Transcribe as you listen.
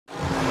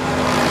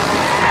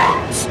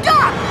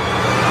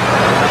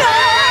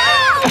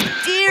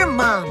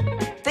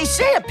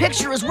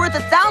picture is worth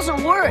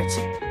 1,000 words.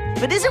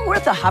 But is it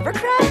worth a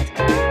hovercraft?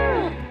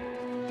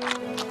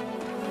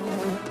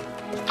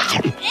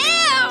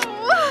 Ew!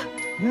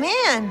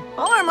 Man,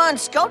 all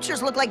Armand's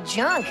sculptures look like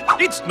junk.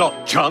 It's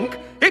not junk,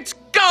 it's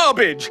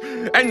garbage.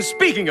 And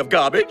speaking of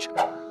garbage,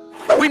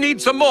 we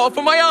need some more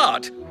for my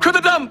art. To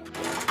the dump.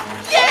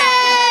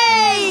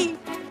 Yay!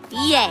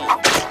 Yay.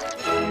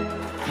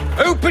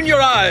 Open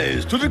your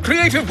eyes to the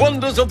creative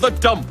wonders of the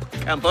dump,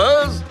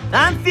 campers.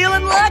 I'm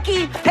feeling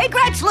lucky. Hey,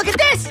 Gretch, look at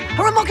this.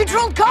 A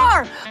remote-controlled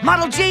car.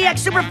 Model JX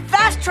Super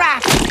Fast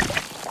Track.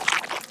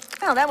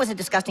 Oh, that was a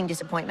disgusting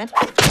disappointment.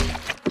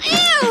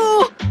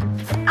 Ew!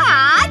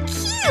 Ah,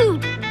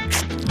 cute!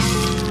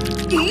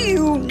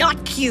 Ew,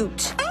 not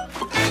cute.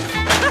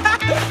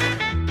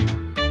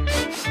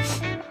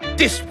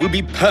 This will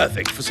be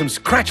perfect for some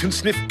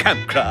scratch-and-sniff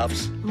camp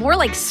crafts. More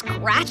like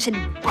scratch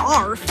and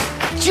barf.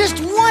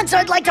 Just once,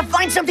 I'd like to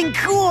find something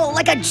cool,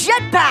 like a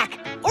jetpack.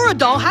 Or a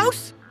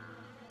dollhouse?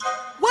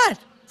 What?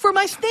 For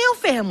my snail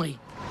family.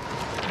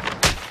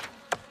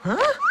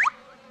 Huh?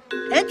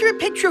 Enter a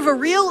picture of a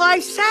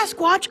real-life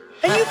Sasquatch,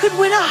 and you could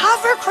win a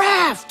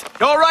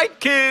hovercraft. All right,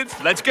 kids,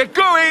 let's get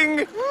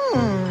going.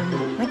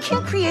 I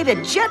can't create a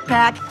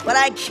jetpack, but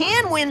I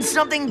can win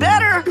something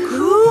better.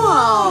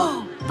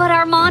 Cool. But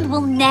Armand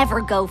will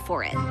never go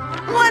for it.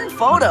 One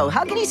photo.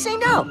 How can he say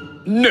no?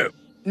 No.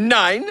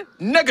 9,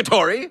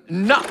 negatory,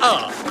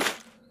 nuh-uh.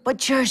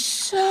 But you're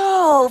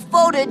so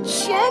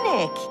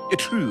photogenic.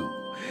 True.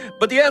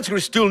 But the answer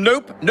is still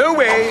nope, no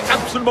way,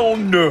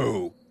 absolutely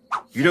no.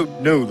 You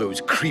don't know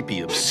those creepy,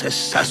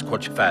 obsessed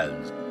Sasquatch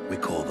fans. We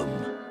call them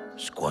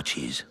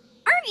Squatchies.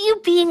 Aren't you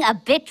being a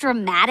bit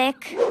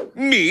dramatic?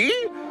 Me?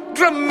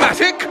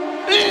 Dramatic?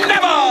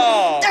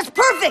 Never! That's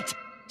perfect.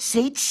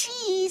 Say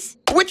cheese.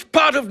 Which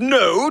part of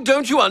no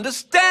don't you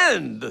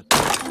understand?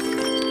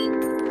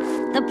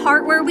 The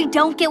part where we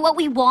don't get what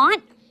we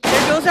want?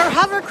 There goes our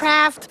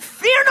hovercraft.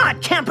 Fear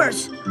not,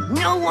 campers.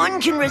 No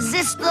one can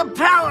resist the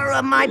power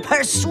of my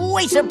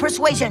persuasive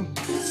persuasion.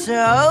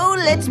 So,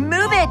 let's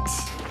move it.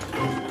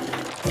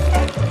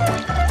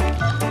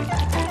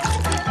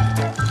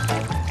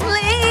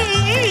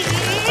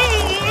 Please.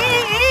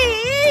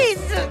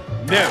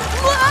 No.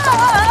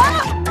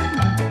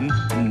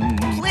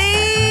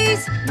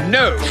 Please.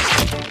 No.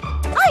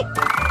 Hi.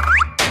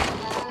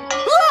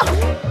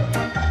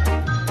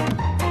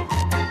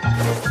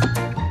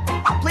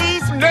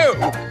 Please. No.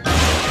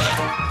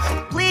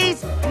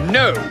 Please.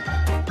 No.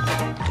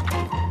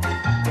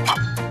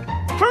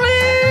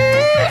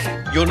 Please.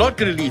 You're not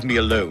going to leave me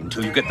alone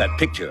till you get that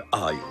picture,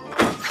 are you?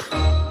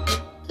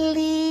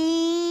 Please.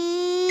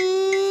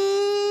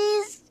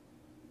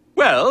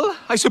 Well,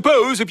 I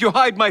suppose if you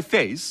hide my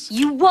face...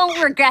 You won't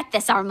regret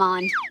this,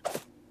 Armand.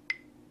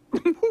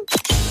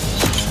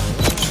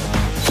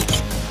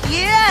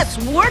 Yes,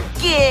 work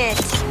it.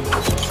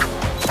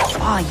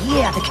 Oh,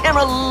 yeah, the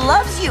camera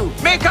loves you.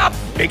 Make up!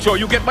 Make sure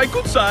you get my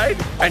good side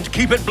and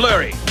keep it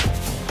blurry.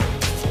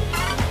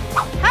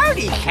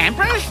 Howdy,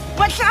 campers.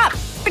 What's up?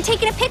 We're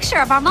taking a picture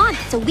of Armand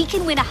so we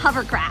can win a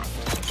hovercraft.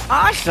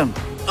 Awesome.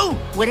 Oh,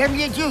 whatever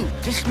you do,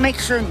 just make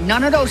sure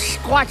none of those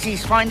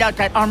squatchies find out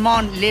that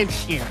Armand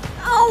lives here.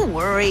 Don't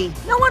worry.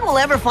 No one will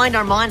ever find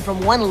Armand from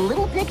one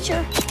little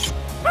picture.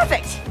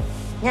 Perfect.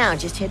 Now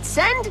just hit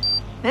send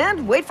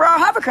and wait for our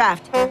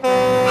hovercraft.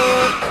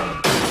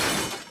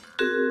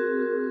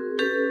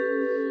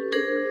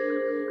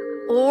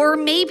 Or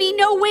maybe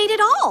no wait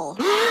at all.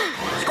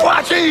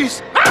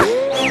 Squatchies!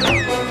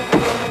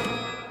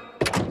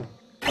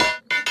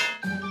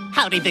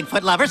 Howdy,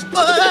 Bigfoot lovers.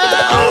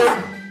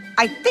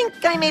 I think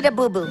I made a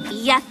boo-boo.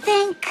 Ya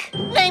think?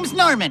 Name's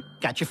Norman.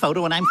 Got your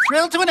photo, and I'm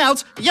thrilled to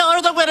announce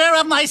you're the winner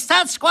of my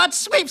Sasquatch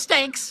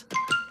sweepstakes.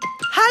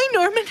 Hi,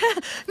 Norman.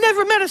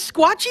 Never met a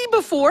Squatchy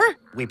before.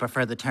 We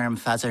prefer the term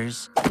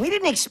fuzzers. We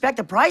didn't expect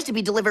the prize to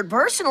be delivered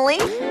personally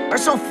or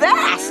so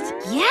fast.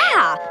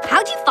 Yeah.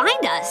 How'd you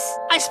find us?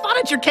 I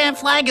spotted your camp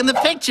flag in the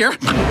picture.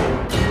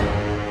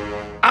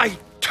 I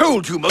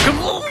told you, Malcolm.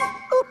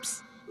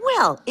 Oops.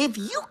 Well, if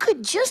you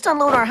could just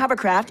unload our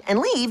hovercraft and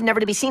leave, never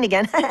to be seen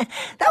again,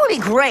 that would be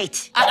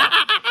great.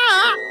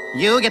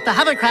 You get the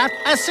hovercraft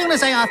as soon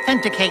as I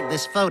authenticate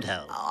this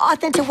photo.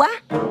 Authentic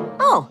what?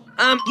 Oh,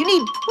 you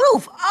need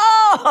proof.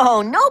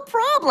 Oh, no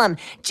problem.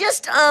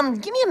 Just,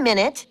 give me a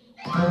minute.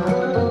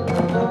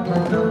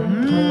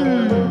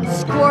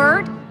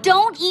 Squirt,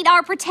 don't eat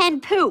our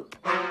pretend poop.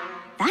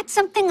 That's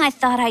something I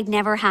thought I'd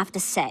never have to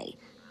say.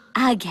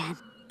 Again.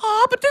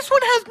 Aw, but this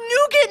one has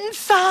nougat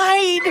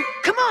inside.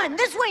 Come on,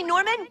 this way,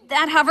 Norman.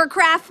 That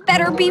hovercraft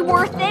better be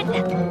worth it.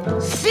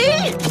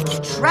 See?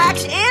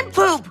 Tracks and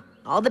poop.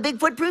 All the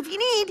Bigfoot proof you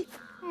need.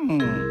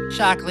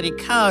 Chocolatey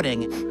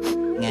coating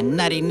and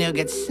nutty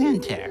nougat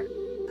center.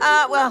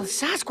 Well,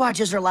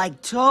 Sasquatches are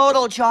like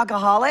total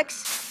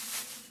chocoholics.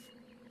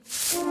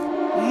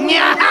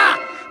 Nyaha!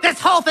 This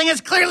whole thing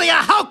is clearly a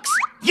hoax!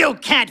 You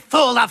can't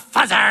fool a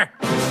fuzzer!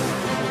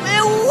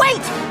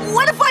 Wait!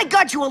 What if I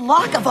got you a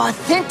lock of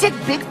authentic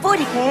Bigfoot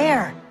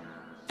hair?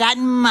 That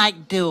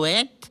might do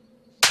it.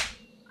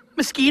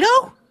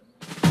 Mosquito?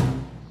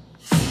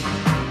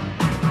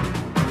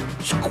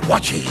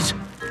 Squatchies!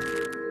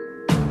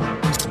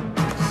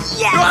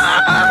 Yes!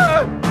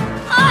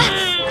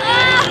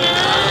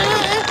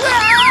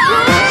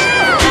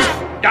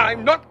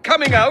 I'm not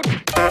coming out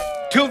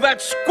till that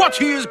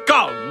Squatchy is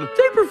gone!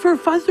 They prefer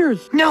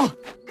fuzzers. No!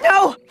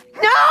 No!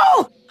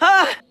 No!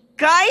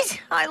 Guys,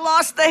 I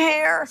lost the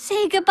hair.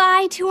 Say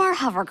goodbye to our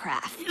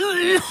hovercraft.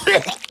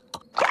 Hey,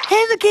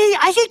 Lucky,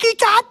 I think you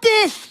got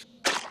this.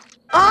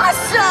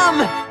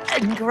 Awesome!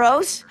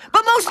 Gross,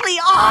 but mostly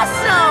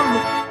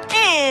awesome!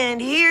 And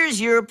here's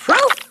your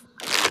proof.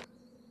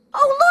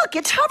 Oh, look,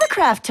 it's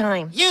hovercraft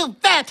time. You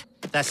bet!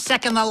 The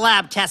second the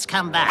lab tests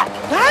come back.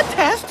 Lab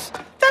tests?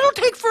 That'll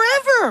take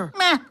forever.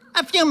 Meh,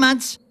 a few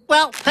months.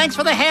 Well, thanks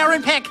for the hair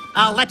and pick.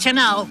 I'll let you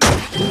know.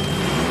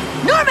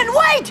 Norman,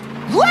 wait!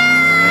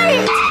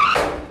 Wait!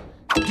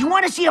 Do you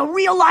want to see a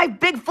real live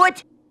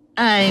Bigfoot?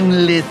 I'm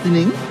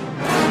listening.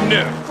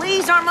 No.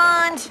 Please,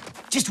 Armand.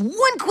 Just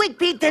one quick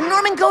peek, then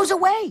Norman goes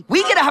away.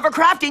 We get a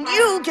hovercraft and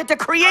you get to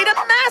create a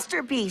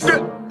masterpiece.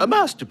 A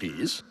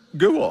masterpiece?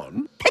 Go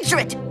on. Picture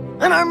it.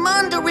 An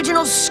Armand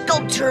original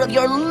sculpture of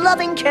your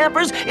loving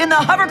campers in the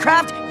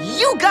hovercraft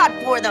you got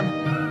for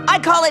them. I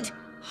call it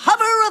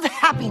Hover of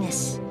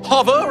Happiness.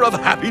 Hover of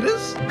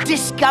happiness?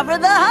 Discover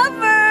the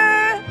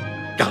hover.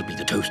 I'll be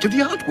the toast of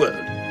the art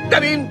world. I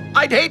mean,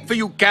 I'd hate for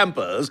you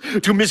campers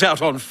to miss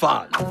out on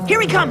fun.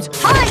 Here he comes.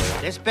 Hi!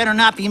 This better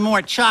not be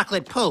more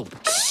chocolate poop.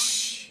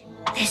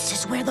 This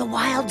is where the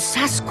wild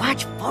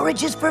Sasquatch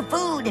forages for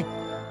food.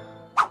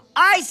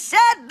 I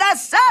said the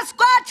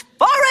Sasquatch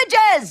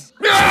forages!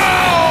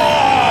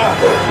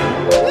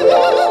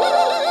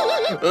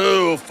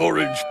 Oh,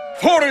 forage,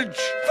 forage,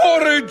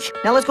 forage!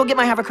 Now let's go get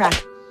my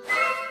hovercraft.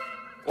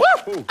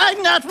 Woohoo!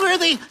 I'm not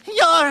worthy.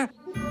 You're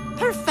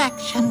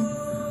perfection.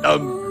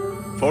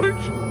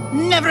 Forage?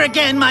 Never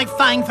again, my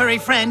fine furry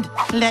friend.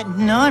 Let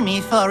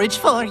Normie forage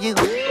for you.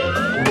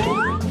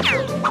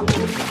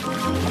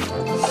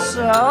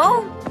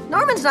 So,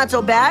 Norman's not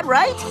so bad,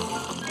 right?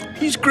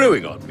 He's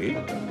growing on me.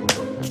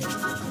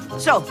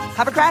 So,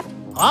 hovercraft?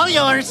 All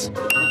yours.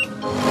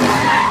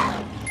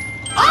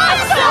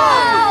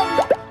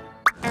 Awesome!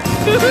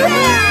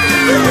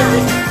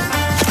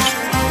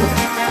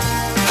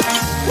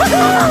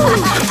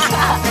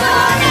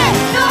 Norman!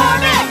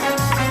 Norman!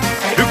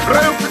 To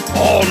croak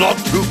or not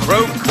to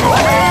croak?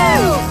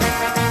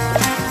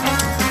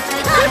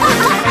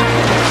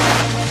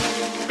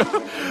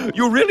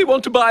 You really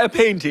want to buy a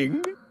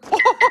painting?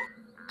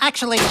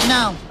 Actually,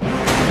 no.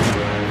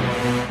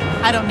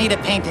 I don't need a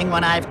painting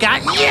when I've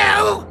got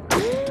you!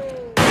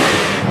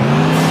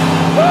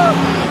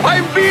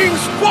 I'm being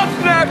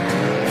squat-napped!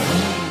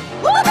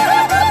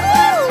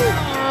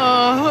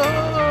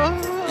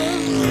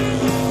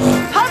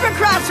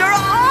 Hovercrafts are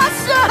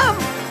awesome!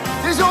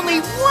 There's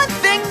only one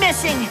thing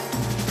missing.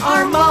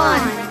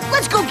 Armand.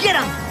 Let's go get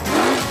him.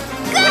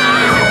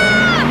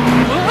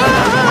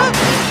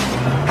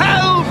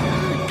 Help!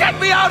 Get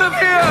me out of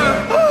here!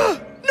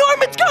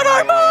 Norman's got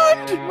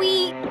Armand!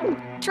 We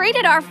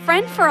traded our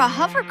friend for a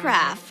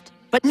hovercraft.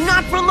 But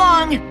not for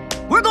long.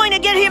 We're going to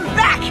get him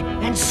back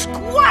and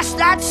squash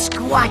that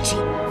Squatchy.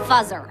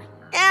 Fuzzer.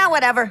 Yeah,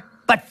 whatever.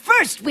 But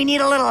first, we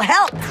need a little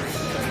help.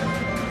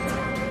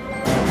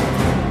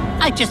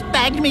 I just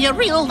bagged me a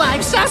real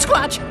live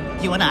Sasquatch.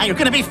 You and I are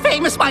gonna be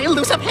famous, my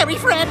elusive hairy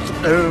friend.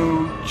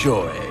 Oh,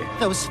 joy.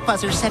 Those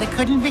fuzzers said it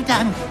couldn't be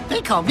done.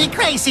 They called me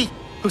crazy.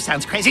 Who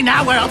sounds crazy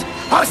now, world?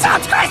 Who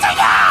sounds crazy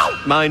now?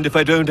 Mind if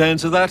I don't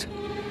answer that?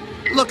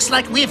 Looks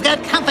like we've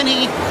got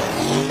company.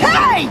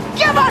 Hey!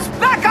 Give us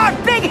back our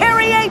big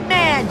hairy ape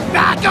man!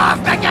 Back off,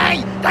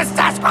 Mickey! The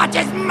Sasquatch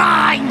is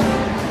mine!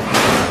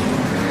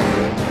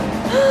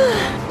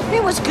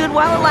 It was good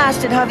while it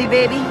lasted, hubby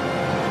baby.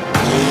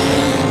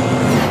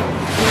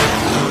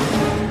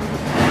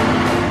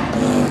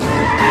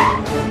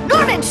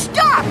 Norman,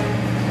 stop!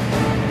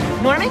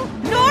 Norman?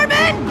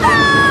 Norman!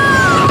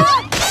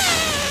 Ah!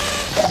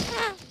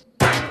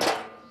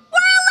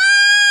 We're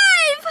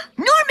alive!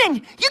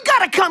 Norman, you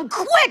gotta come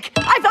quick!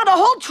 I found a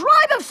whole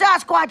tribe of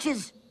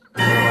Sasquatches!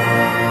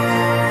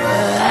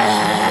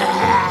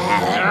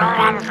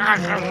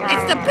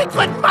 It's the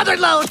Bigfoot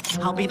motherlode!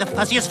 I'll be the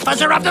fuzziest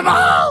fuzzer of them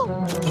all!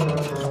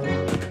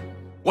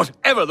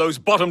 Whatever those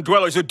bottom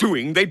dwellers are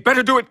doing, they'd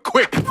better do it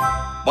quick.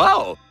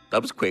 Wow,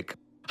 that was quick.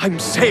 I'm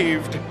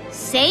saved.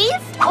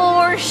 Saved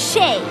or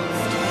shaved?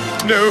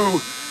 No,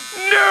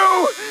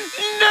 no,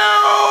 no!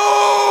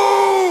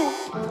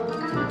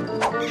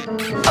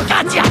 Oh,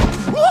 gotcha!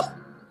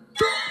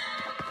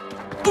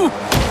 Ooh.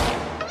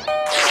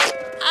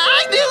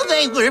 I knew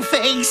they were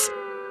fakes.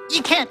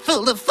 You can't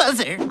fool a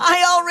fuzzer.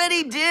 I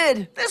already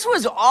did. This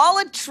was all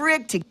a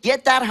trick to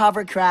get that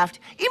hovercraft.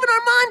 Even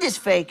Armand is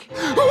fake.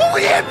 Oh,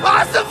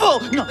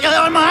 impossible! No,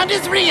 Armand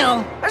is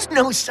real. There's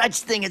no such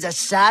thing as a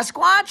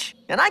Sasquatch,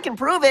 and I can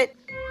prove it.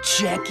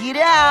 Check it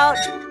out.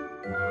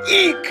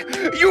 Eek!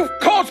 You've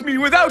caught me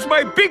without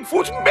my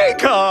Bigfoot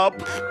makeup!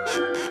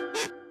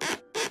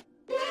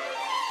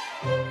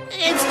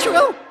 It's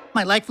true.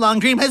 My lifelong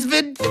dream has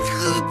been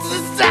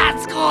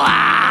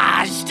Sasquatched.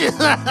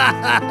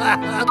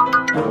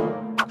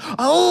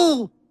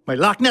 Oh, My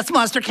Loch Ness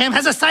Monster Cam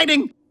has a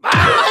sighting!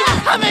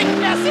 I'm coming,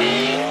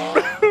 Nessie!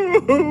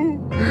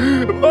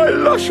 My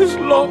luscious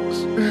locks,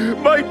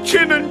 my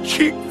chin and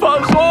cheek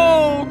fuzz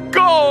all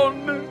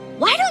gone!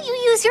 Why don't you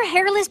use your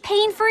hairless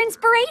pain for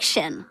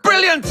inspiration?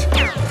 Brilliant!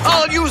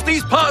 I'll use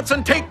these parts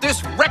and take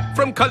this wreck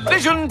from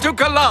collision to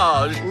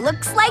collage.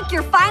 Looks like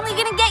you're finally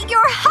gonna get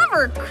your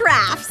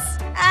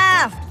hovercrafts.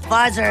 Ah,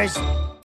 fuzzers.